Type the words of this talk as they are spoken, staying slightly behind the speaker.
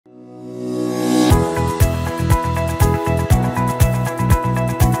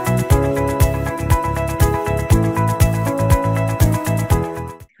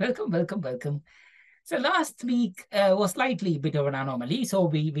welcome, welcome. So last week was slightly a bit of an anomaly. So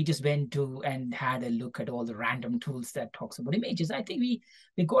we just went to and had a look at all the random tools that talks about images. I think we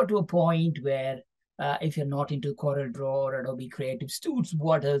got to a point where if you're not into CorelDRAW or Adobe Creative Studio,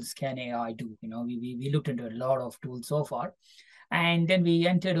 what else can AI do? We looked into a lot of tools so far, and then we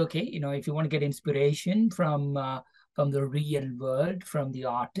entered. Okay, if you want to get inspiration from the real world, from the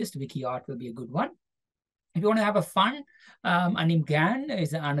artist, wiki art will be a good one. If you want to have a fun, Animgan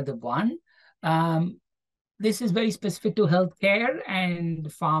is another one. This is very specific to healthcare and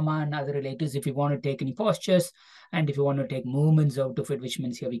pharma and other relatives. If you want to take any postures and if you want to take movements out of it, which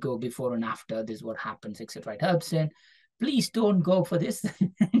means here we go before and after, this is what happens, etc. It helps in. Please don't go for this.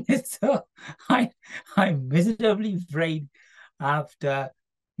 So I'm miserably afraid after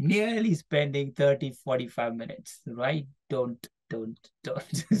nearly spending 30, 45 minutes, right? Don't.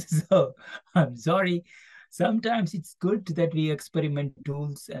 So I'm sorry. Sometimes it's good that we experiment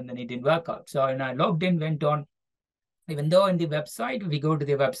tools and then it didn't work out. So when I logged in, went on, even though in the website, we go to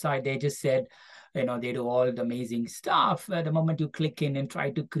the website, they just said, they do all the amazing stuff. The moment you click in and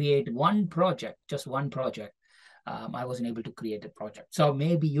try to create one project, just one project, I wasn't able to create a project. So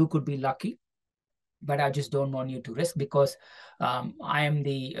maybe you could be lucky, but I just don't want you to risk, because I am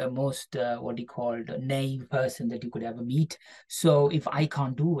the most, naive person that you could ever meet. So if I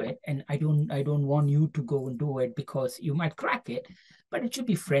can't do it, and I don't want you to go and do it, because you might crack it, but it should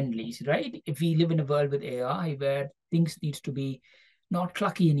be friendly, right? If we live in a world with AI where things needs to be not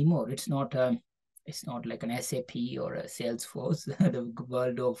clunky anymore, it's not like an SAP or a Salesforce, the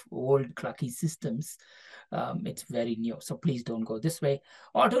world of old clunky systems. It's very new. So please don't go this way.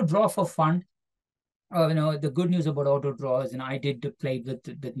 Auto draw for fun. The good news about auto draws, and I did play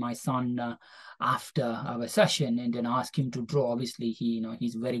with my son after our session, and then ask him to draw. Obviously,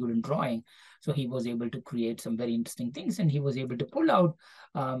 he's very good in drawing, so he was able to create some very interesting things, and he was able to pull out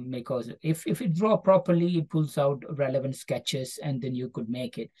because if you draw properly, it pulls out relevant sketches, and then you could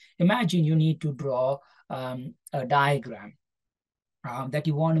make it. Imagine you need to draw a diagram that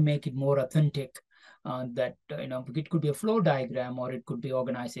you want to make it more authentic. It could be a flow diagram, or it could be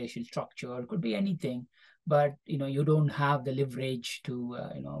organization structure, it could be anything, but you don't have the leverage to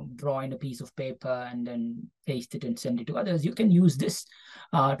draw in a piece of paper and then paste it and send it to others. You can use this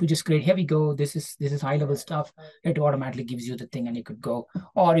to just create. Here we go. This is high level stuff. It automatically gives you the thing, and you could go,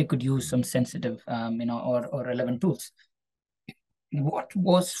 or you could use some sensitive or relevant tools. What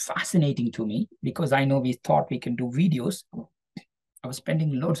was fascinating to me, because I know we thought we can do videos, I was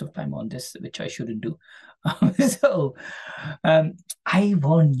spending loads of time on this, which I shouldn't do. So I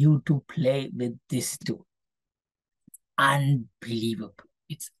want you to play with this tool. Unbelievable.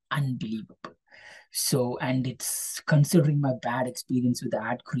 It's unbelievable. So, and it's, considering my bad experience with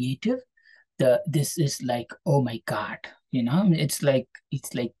Ad Creative, this is like, oh my God, it's like,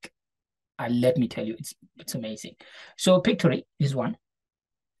 let me tell you, it's amazing. So Pictory is one.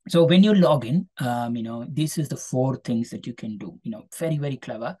 So when you log in, this is the 4 things that you can do, very, very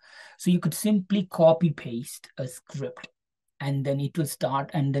clever. So you could simply copy paste a script, and then it will start,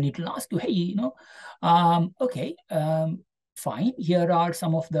 and then it will ask you, hey, okay, fine. Here are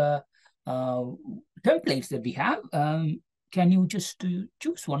some of the templates that we have. Can you just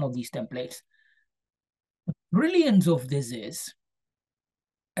choose one of these templates? The brilliance of this is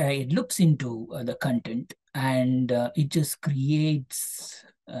it looks into the content, and it just creates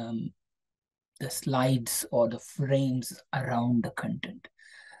the slides or the frames around the content.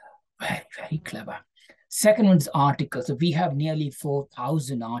 Very, very clever. Second one's articles. So we have nearly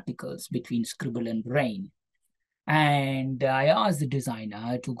 4,000 articles between Scribble and Brain. And I asked the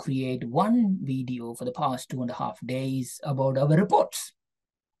designer to create one video for the past 2.5 days about our reports.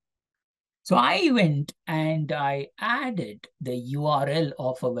 So I went and I added the URL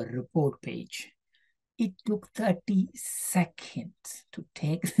of our report page. It took 30 seconds to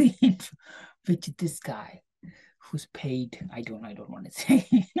take the info, which this guy who's paid, I don't want to say,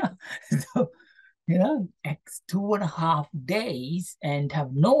 so, 2.5 days, and have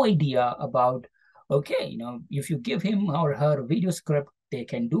no idea about, okay, if you give him or her a video script, they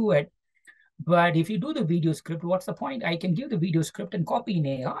can do it. But if you do the video script, what's the point? I can give the video script and copy in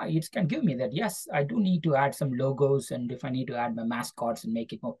AI. It can give me that. Yes, I do need to add some logos, and if I need to add my mascots and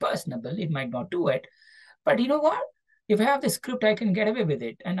make it more personable, it might not do it. But you know what? If I have the script, I can get away with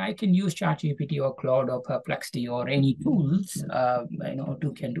it, and I can use ChatGPT or Claude or Perplexity or any tools,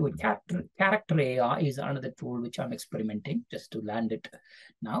 to can do it. Character AI is another tool which I'm experimenting just to land it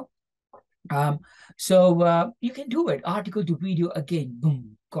now. So you can do it. Article to video, again,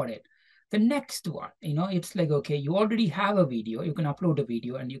 boom, got it. The next one, it's like, okay, you already have a video, you can upload a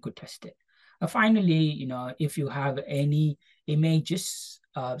video and you could test it. Finally, if you have any images,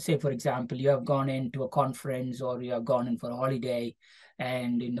 say, for example, you have gone into a conference or you have gone in for a holiday,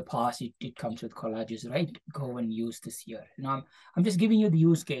 and in the past it comes with collages, right? Go and use this here. I'm just giving you the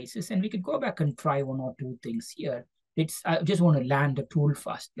use cases, and we could go back and try one or two things here. I just want to land the tool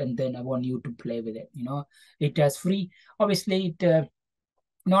first, and then I want you to play with it. It has free. Obviously,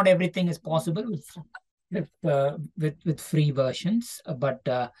 not everything is possible with free versions,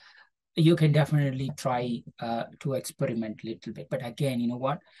 but you can definitely try to experiment a little bit. But again, you know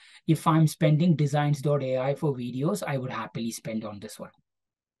what? If I'm spending designs.ai for videos, I would happily spend on this one.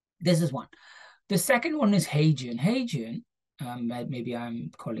 This is one. The second one is HeyGen. HeyGen, maybe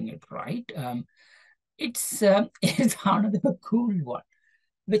I'm calling it right. It's another cool one,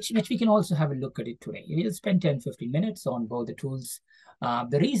 which we can also have a look at it today. We'll spend 10-15 minutes on both the tools.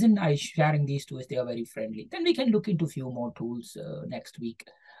 The reason I'm sharing these two is they are very friendly. Then we can look into a few more tools next week,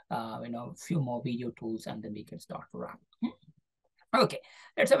 a few more video tools, and then we can start to wrap. Okay,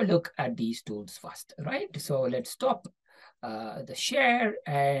 let's have a look at these tools first, right? So let's stop the share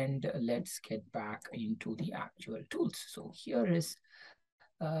and let's get back into the actual tools. So here is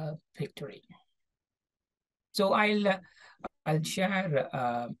Pictory. So I'll share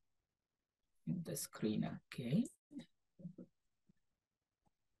the screen, okay.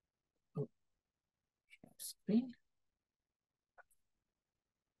 Screen.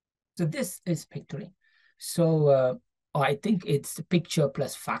 So this is Pictory. So I think it's picture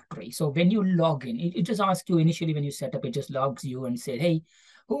plus factory. So when you log in, it just asks you initially when you set up, it just logs you and said, hey,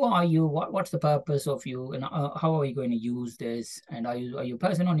 who are you? What's the purpose of you? And how are you going to use this? And are you a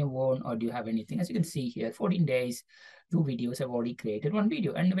person on your own, or do you have anything? As you can see here, 14 days, 2 videos. I've already created 1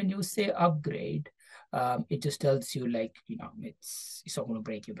 video. And when you say upgrade, it just tells you like, it's not going to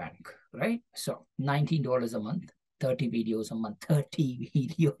break your bank, right? So $19 a month, 30 videos a month, 30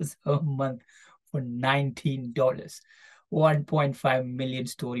 videos a month for $19. 1.5 million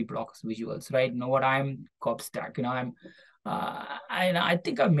story blocks visuals, right? What I'm Copstack, I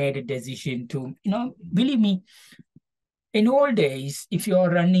think I've made a decision to, believe me, in old days, if you're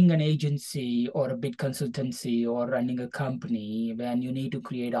running an agency or a big consultancy or running a company, when you need to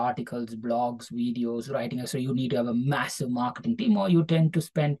create articles, blogs, videos, writing, so you need to have a massive marketing team, or you tend to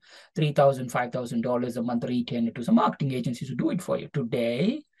spend $3,000, $5,000 a month, retain it to some marketing agencies to do it for you.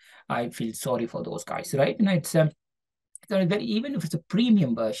 Today, I feel sorry for those guys, right? It's even if it's a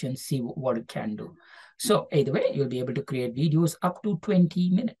premium version, see what it can do. So either way, you'll be able to create videos up to 20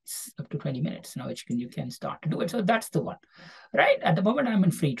 minutes, now, which you can start to do it. So that's the one, right? At the moment, I'm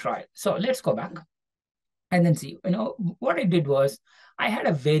in free trial. So let's go back and then see, what I did was I had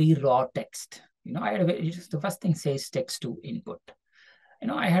a very raw text. The first thing says text to input.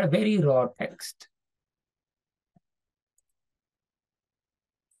 I had a very raw text.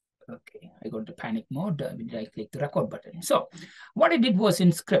 Okay, I go to panic mode. I click the record button. So what I did was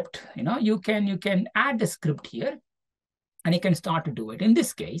in script, you can add the script here and you can start to do it. In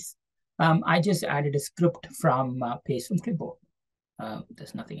this case, I just added a script from paste from clipboard.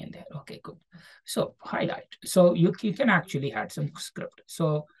 There's nothing in there. Okay, good. So highlight. So you can actually add some script.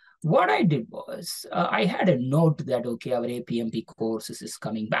 So what I did was I had a note that, okay, our APMP courses is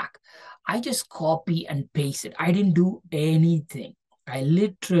coming back. I just copy and paste it. I didn't do anything. I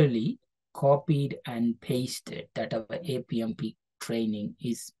literally copied and pasted that our APMP training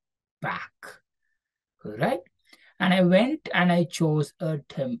is back, right? And I went and I chose a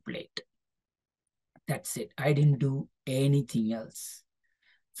template. That's it. I didn't do anything else.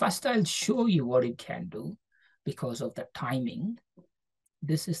 First, I'll show you what it can do because of the timing.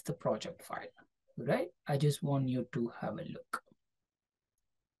 This is the project file, right? I just want you to have a look.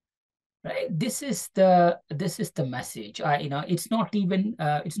 Right, this is the message. It's not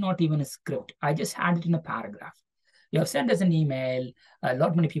even a script. I just had it in a paragraph. You have sent us an email. A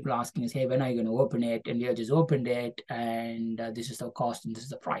lot many people asking us, hey, when are you going to open it? And we have just opened it, and this is the cost and this is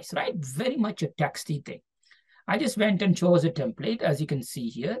the price, right? Very much a texty thing. I just went and chose a template. As you can see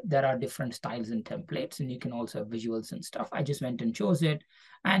here, there are different styles and templates, and you can also have visuals and stuff. I just went and chose it,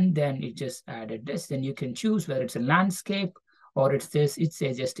 and then it just added this. Then you can choose whether it's a landscape or it's this. It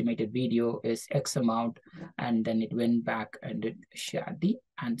says estimated video is X amount, and then it went back and it shared the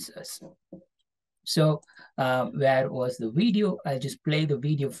answers. So where was the video? I'll just play the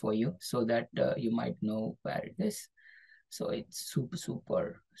video for you so that you might know where it is. So it's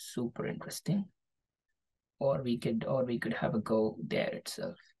super interesting. Or we could have a go there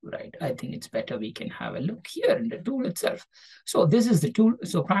itself, right? I think it's better we can have a look here in the tool itself. So this is the tool.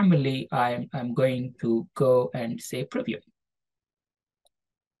 So primarily I'm going to go and say preview.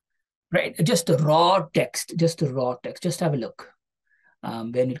 Right, just a raw text, just have a look.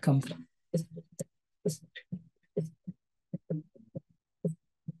 When it comes from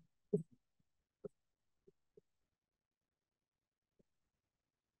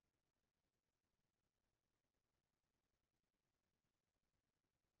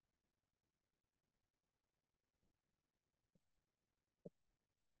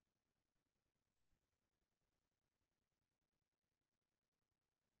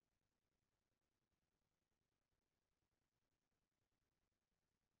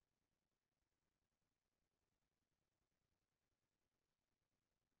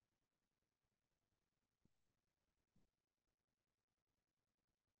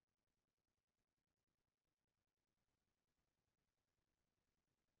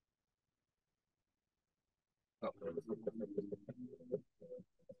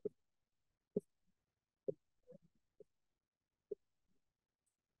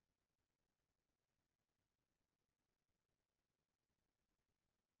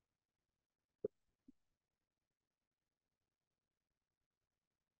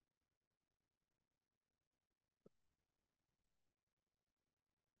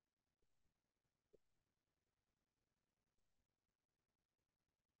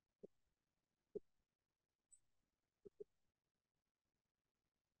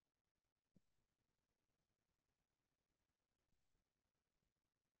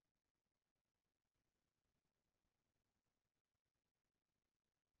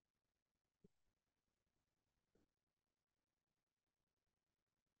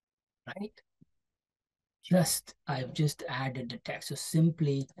Right? I've just added the text. So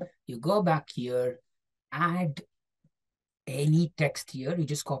simply you go back here, add any text here, you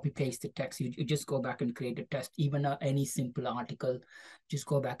just copy paste the text. You just go back and create a text, even any simple article, just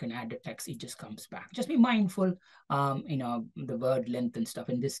go back and add the text, it just comes back. Just be mindful, the word length and stuff.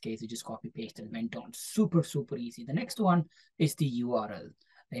 In this case, you just copy paste and went on. Super, super easy. The next one is the URL.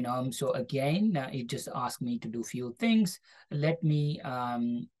 So again, it just asked me to do few things. Let me,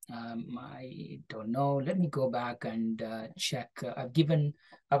 I don't know, let me go back and check. I've given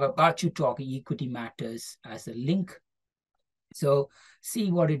our Baachu talk, Equity Matters, as a link. So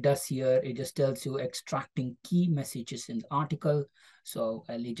see what it does here. It just tells you extracting key messages in the article. So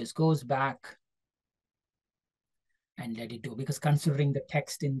it just goes back and let it do, because considering the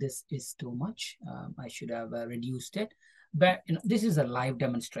text in this is too much, I should have reduced it. But this is a live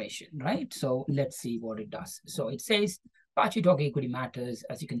demonstration, right? So let's see what it does. So it says Baachu Talk Equity Matters.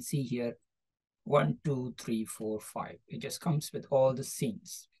 As you can see here, 1, 2, 3, 4, 5. It just comes with all the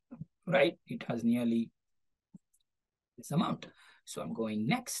scenes, right? It has nearly this amount. So I'm going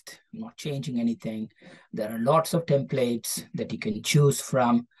next. I'm not changing anything. There are lots of templates that you can choose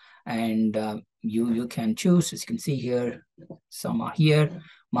from, and you can choose. As you can see here, some are here: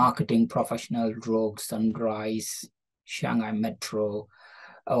 marketing, professional, rogue, sunrise, Shanghai Metro,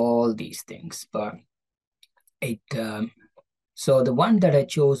 all these things. But it so the one that I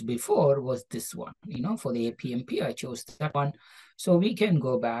chose before was this one, for the APMP, I chose that one. So we can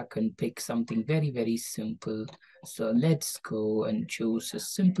go back and pick something very, very simple. So let's go and choose a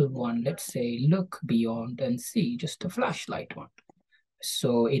simple one. Let's say, look beyond and see, just a flashlight one.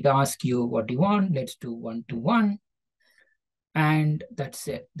 So it asks you, what do you want? Let's do 1-to-1. And that's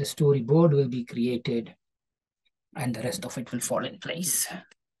it. The storyboard will be created and the rest of it will fall in place.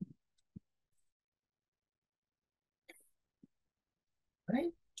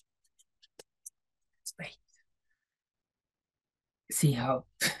 Right? That's great. See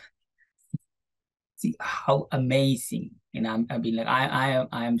how amazing. I've been like, I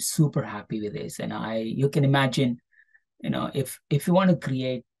am super happy with this. And you can imagine, if you want to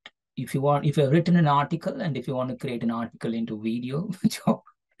create, if you've written an article and if you want to create an article into video, so,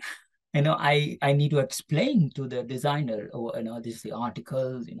 I need to explain to the designer, oh, this is the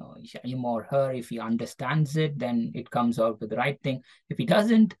article, him or her, if he understands it, then it comes out with the right thing. If he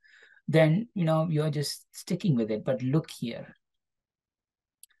doesn't, then, you're just sticking with it. But look here,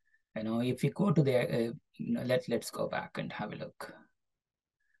 if you go to the, let's go back and have a look.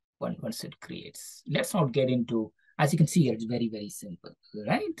 Once it creates, let's not get into, as you can see here, it's very, very simple,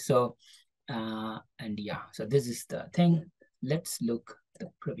 right? So, and yeah, so this is the thing. Let's look at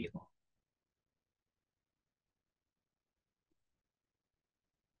the preview.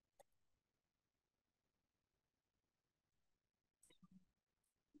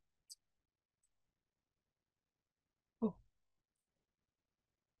 Oh.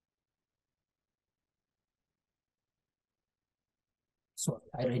 So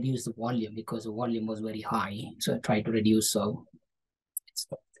I reduced the volume because the volume was very high. So I tried to reduce, so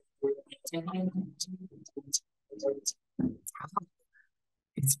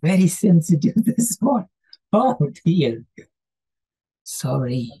it's very sensitive, this one. Oh dear.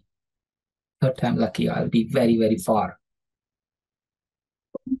 Sorry. Third time lucky, I'll be very, very far.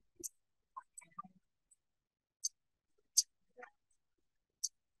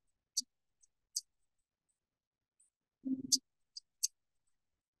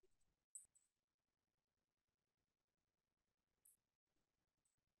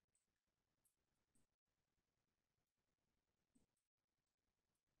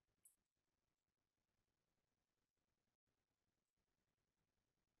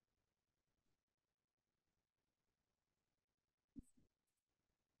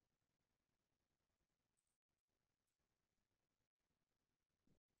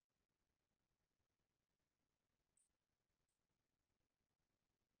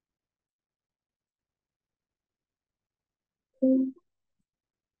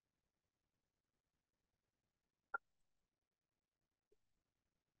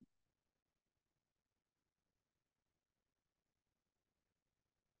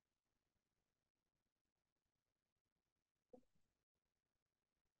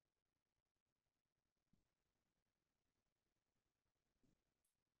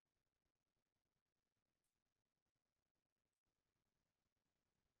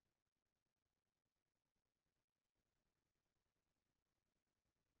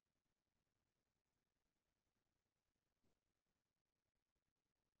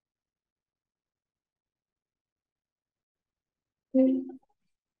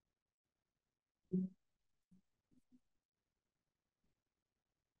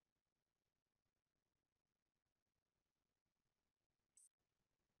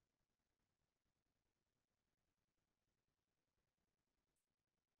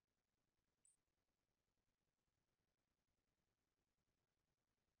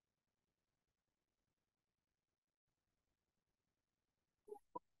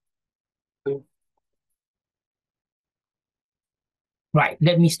 Right.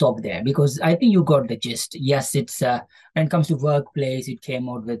 Let me stop there because I think you got the gist. Yes, it's when it comes to workplace, it came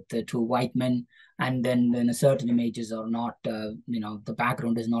out with two white men, and then certain images are not, the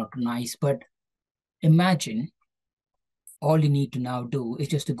background is not nice. But imagine all you need to now do is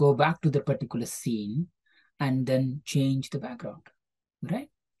just to go back to the particular scene and then change the background, right?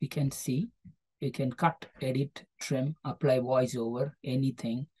 You can see, you can cut, edit, trim, apply voiceover,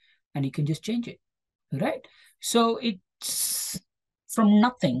 anything, and you can just change it, right? So it's from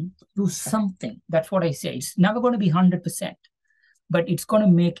nothing to something. That's what I say. It's never going to be 100%, but it's going to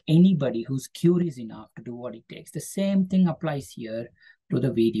make anybody who's curious enough to do what it takes. The same thing applies here to the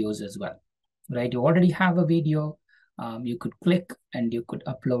videos as well, right? You already have a video. You could click and you could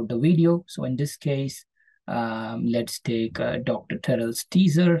upload the video. So in this case, let's take Dr. Terrell's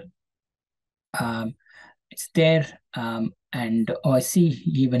teaser. It's there. And I see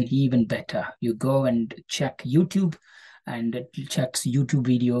even better. You go and check YouTube and it checks YouTube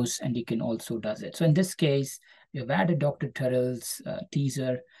videos and you can also does it. So in this case, we've added Dr. Terrell's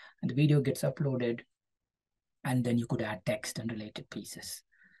teaser and the video gets uploaded and then you could add text and related pieces,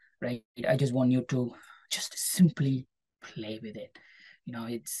 right? I just want you to just simply play with it.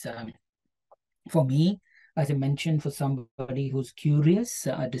 It's for me, as I mentioned, for somebody who's curious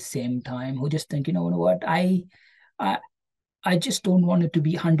at the same time, who just think, you know what, I I just don't want it to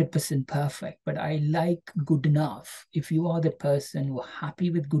be 100% perfect, but I like good enough. If you are the person who are happy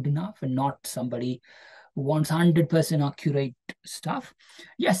with good enough and not somebody who wants 100% accurate stuff,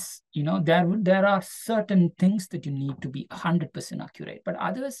 yes, there are certain things that you need to be 100% accurate, but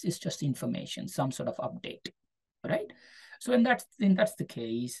others is just information, some sort of update, right? So that's the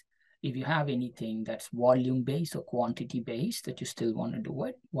case. If you have anything that's volume based or quantity based that you still want to do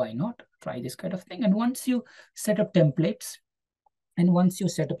it, why not try this kind of thing? And once you set up templates, and once you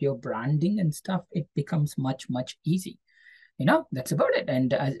set up your branding and stuff, it becomes much easy. That's about it.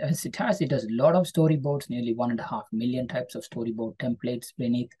 And as it does a lot of storyboards, nearly 1.5 million types of storyboard templates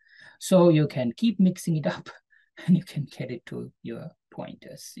beneath. So you can keep mixing it up and you can get it to your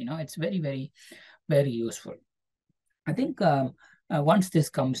pointers. It's very useful. I think once this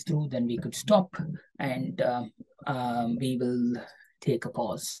comes through, then we could stop and we will take a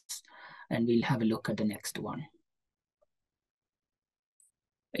pause and we'll have a look at the next one.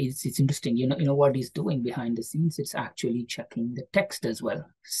 It's interesting. What he's doing behind the scenes. It's actually checking the text as well.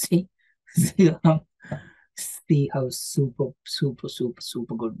 See how super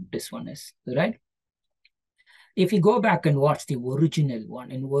good this one is, right? If you go back and watch the original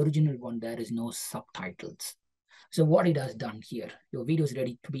one, in the original one there is no subtitles. So what it has done here, your video is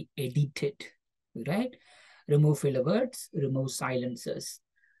ready to be edited, right? Remove filler words, remove silences.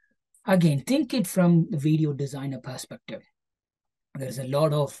 Again, think it from the video designer perspective. There's a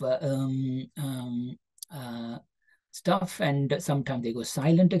lot of stuff and sometimes they go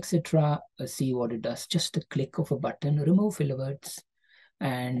silent, etc. See what it does. Just a click of a button, remove filler words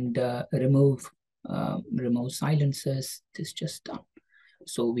and remove silences. This just done.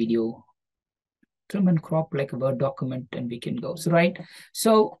 So video trim and crop like a Word document and we can go. So, right.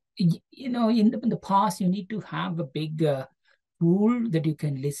 So, in the past, you need to have a big tool that you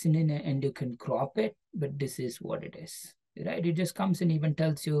can listen in and you can crop it. But this is what it is, right? It just comes and even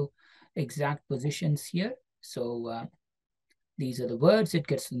tells you exact positions here. So these are the words. It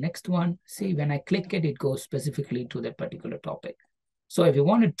gets the next one. See, when I click it, it goes specifically to that particular topic. So if you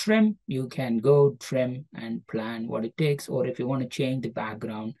want to trim, you can go trim and plan what it takes. Or if you want to change the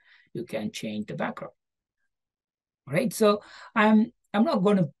background, you can change the background. Right. So I'm not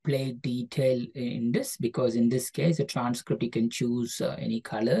going to play detail in this because in this case, a transcript, you can choose any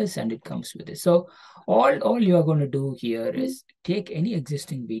colors and it comes with it. So all you are going to do here is take any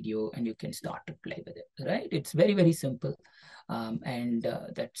existing video and you can start to play with it, right? It's very, very simple. And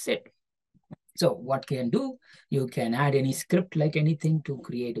that's it. So what can do? You can add any script like anything to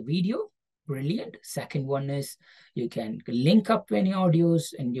create a video. Brilliant. Second one is you can link up any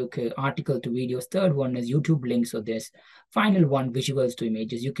audios and you can article to videos. Third one is YouTube links. So this final one, visuals to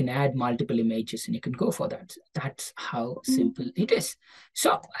images. You can add multiple images and you can go for that. That's how simple it is.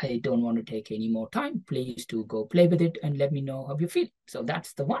 So I don't want to take any more time. Please do go play with it and let me know how you feel. So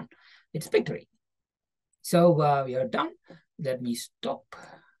that's the one. It's Pictory. So we are done. Let me stop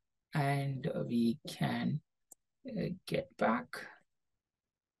and we can get back.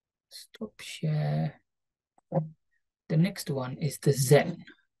 Stop share. The next one is the Zen.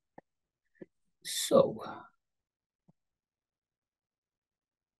 So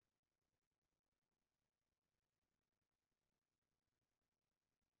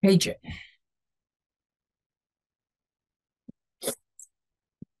HeyGen.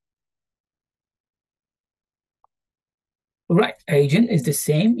 Right, HeyGen is the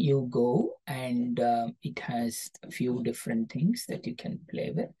same. You go and it has a few different things that you can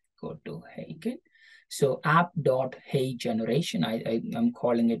play with. Go to HeyGen. So app.heygeneration, I'm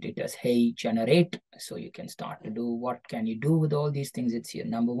calling it as Hey Generate. So you can start to do what can you do with all these things. It's here.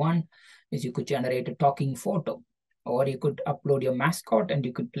 Number one is you could generate a talking photo, or you could upload your mascot and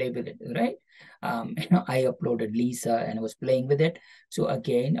you could play with it, right? I uploaded Lisa and I was playing with it. So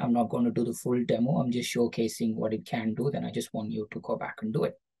again, I'm not going to do the full demo. I'm just showcasing what it can do. Then I just want you to go back and do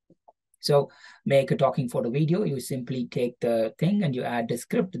it. So make a talking photo video. You simply take the thing and you add the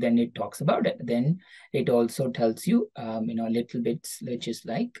script, then it talks about it. Then it also tells you, little bits, which is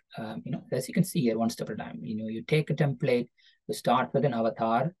like, as you can see here, one step at a time. You take a template, you start with an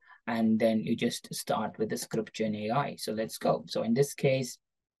avatar, and then you just start with the ScriptGen AI. So let's go. So in this case,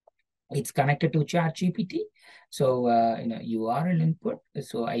 it's connected to ChatGPT. So, URL input.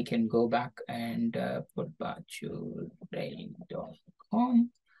 So I can go back and put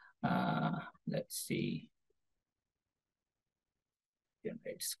baachubrain.com. Let's see.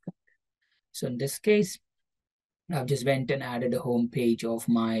 So in this case, I've just went and added a home page of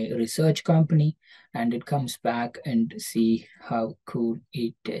my research company, and it comes back and see how cool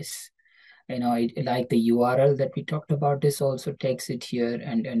it is. Like the URL that we talked about, this also takes it here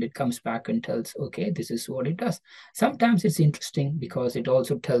and it comes back and tells, okay, this is what it does. Sometimes it's interesting because it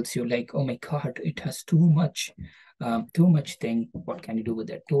also tells you like, oh my God, it has too much thing. What can you do with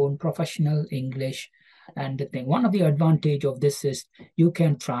that? Tone, professional, English. And the thing, one of the advantage of this is you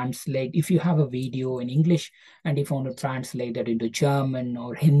can translate, if you have a video in English and if you want to translate that into German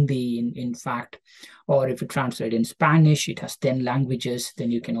or Hindi, in fact, or if you translate in Spanish, it has 10 languages,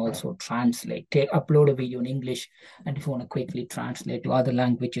 then you can also translate, upload a video in English. And if you want to quickly translate to other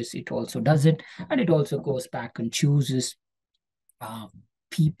languages, it also does it. And it also goes back and chooses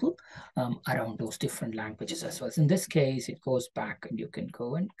people around those different languages as well. So in this case, it goes back and you can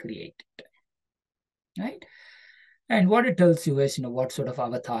go and create it, right? And what it tells you is, what sort of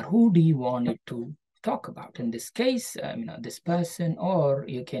avatar, who do you want it to talk about? In this case, this person, or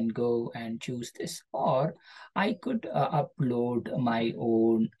you can go and choose this, or I could upload my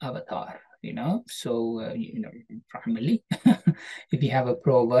own avatar, So, primarily, if you have a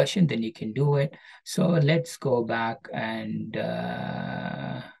pro version, then you can do it. So let's go back and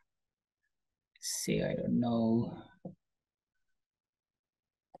say, I don't know.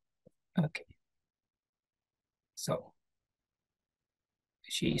 Okay. So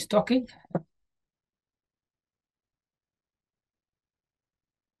she's talking.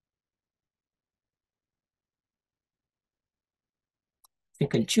 You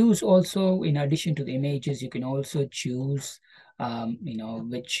can choose also, in addition to the images, you can also choose,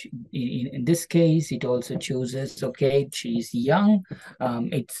 which in this case, it also chooses, okay, she's young.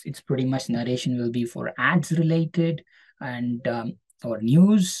 It's pretty much narration will be for ads related and or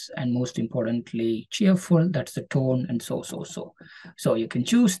news, and most importantly, cheerful. That's the tone, and so. So you can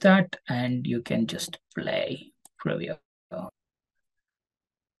choose that and you can just play preview.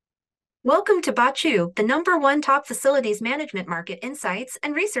 Welcome to Baachu, the #1 top facilities management market insights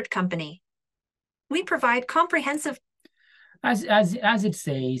and research company. We provide comprehensive. As it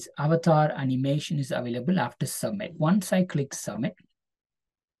says, avatar animation is available after submit. Once I click submit,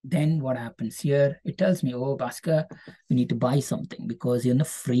 then what happens here? It tells me, oh, Baskar, you need to buy something because you're in a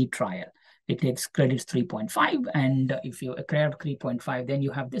free trial. It takes credits 3.5, and if you credit 3.5, then you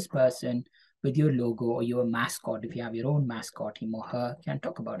have this person with your logo or your mascot. If you have your own mascot, him or her can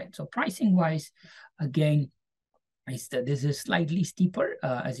talk about it. So pricing wise, again, This is slightly steeper,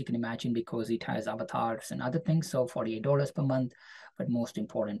 as you can imagine, because it has avatars and other things. So $48 per month. But most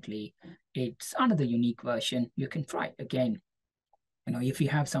importantly, it's another unique version. You can try again. If you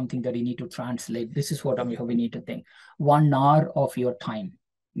have something that you need to translate, this is what we need to think. 1 hour of your time,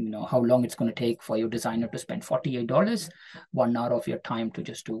 how long it's going to take for your designer to spend $48, 1 hour of your time to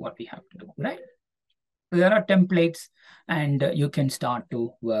just do what we have to do, right? There are templates, and you can start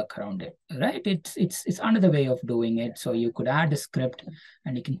to work around it, right? It's another way of doing it. So you could add a script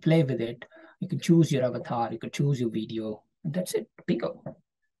and you can play with it. You can choose your avatar, you could choose your video, and that's it. Bingo.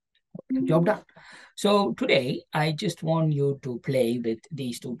 Job done. So today, I just want you to play with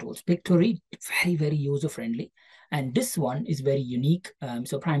these two tools. Pictory, very, very user-friendly. And this one is very unique.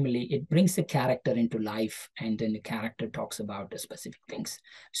 So primarily, it brings the character into life, and then the character talks about the specific things.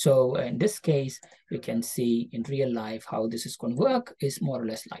 So in this case, you can see in real life how this is going to work is more or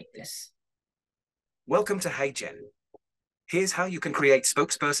less like this. Welcome to HeyGen. Here's how you can create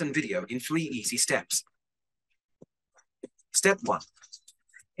spokesperson video in 3 easy steps. Step 1.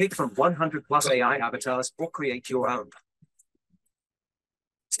 Pick from 100 plus AI avatars or create your own.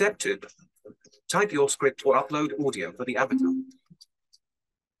 Step 2. Type your script or upload audio for the avatar.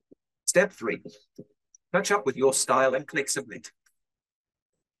 Step 3. Touch up with your style and click submit.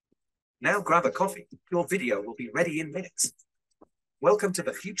 Now grab a coffee. Your video will be ready in minutes. Welcome to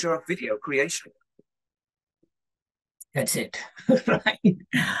the future of video creation. That's it, right?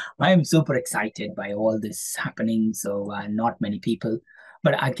 I am super excited by all this happening. So not many people,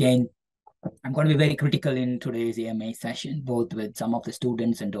 but again, I'm going to be very critical in today's AMA session, both with some of the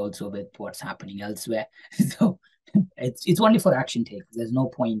students and also with what's happening elsewhere. So it's only for action takers. There's no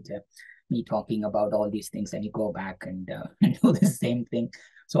point me talking about all these things and you go back and do the same thing.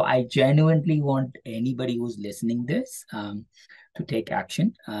 So I genuinely want anybody who's listening this to take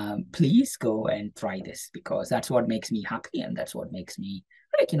action. Please go and try this, because that's what makes me happy, and that's what makes me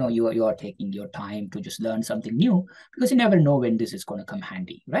like, you are taking your time to just learn something new, because you never know when this is going to come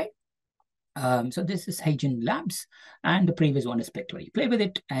handy, right? So this is HeyGen Labs, and the previous one is Pictory. Play with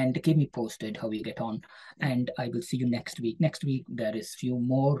it and keep me posted how you get on. And I will see you next week. Next week there is few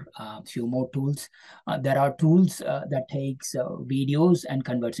more tools. There are tools that takes videos and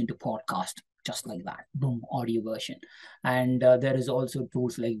converts into podcast, just like that. Boom, audio version. And there is also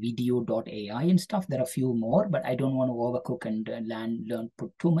tools like video.ai and stuff. There are a few more, but I don't want to overcook and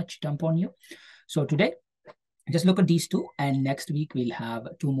put too much dump on you. So today, just look at these two, and next week we'll have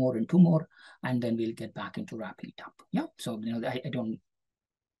two more, and then we'll get back into wrapping it up. Yeah, so I don't.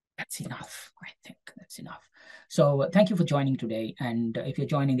 That's enough. I think that's enough. So thank you for joining today, and if you're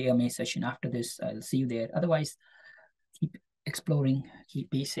joining the AMA session after this, I'll see you there. Otherwise, keep exploring,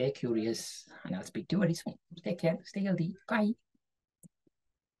 stay curious, and I'll speak to you very soon. Take care, stay healthy. Bye.